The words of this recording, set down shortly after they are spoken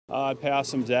Pay off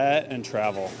some debt and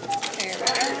travel.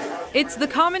 It's the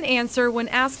common answer when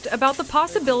asked about the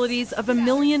possibilities of $1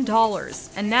 million.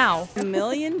 And now, $1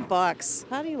 million?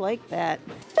 How do you like that?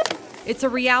 it's a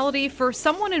reality for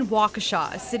someone in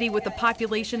Waukesha, a city with a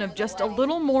population of just a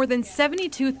little more than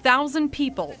 72,000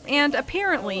 people, and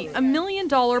apparently $1 million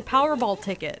Powerball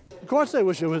ticket. Of course I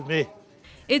wish it was me.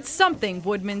 It's something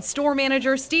Woodman store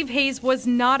manager Steve Hayes was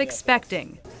not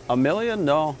expecting. $1 million?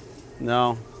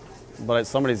 No. But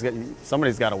somebody's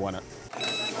got to win it.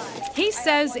 He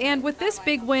says, and with this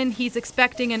big win, he's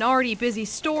expecting an already busy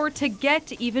store to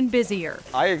get even busier.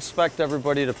 I expect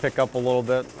everybody to pick up a little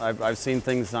bit. I've seen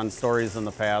things on stories in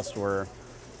the past where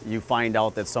you find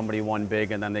out that somebody won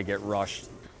big and then they get rushed.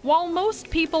 While most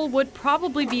people would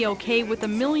probably be okay with $1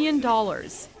 million,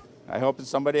 I hope it's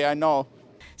somebody I know.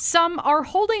 some are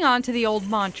holding on to the old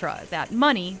mantra that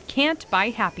money can't buy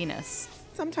happiness.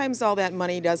 Sometimes all that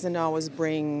money doesn't always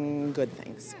bring good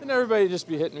things. And everybody just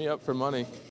be hitting me up for money.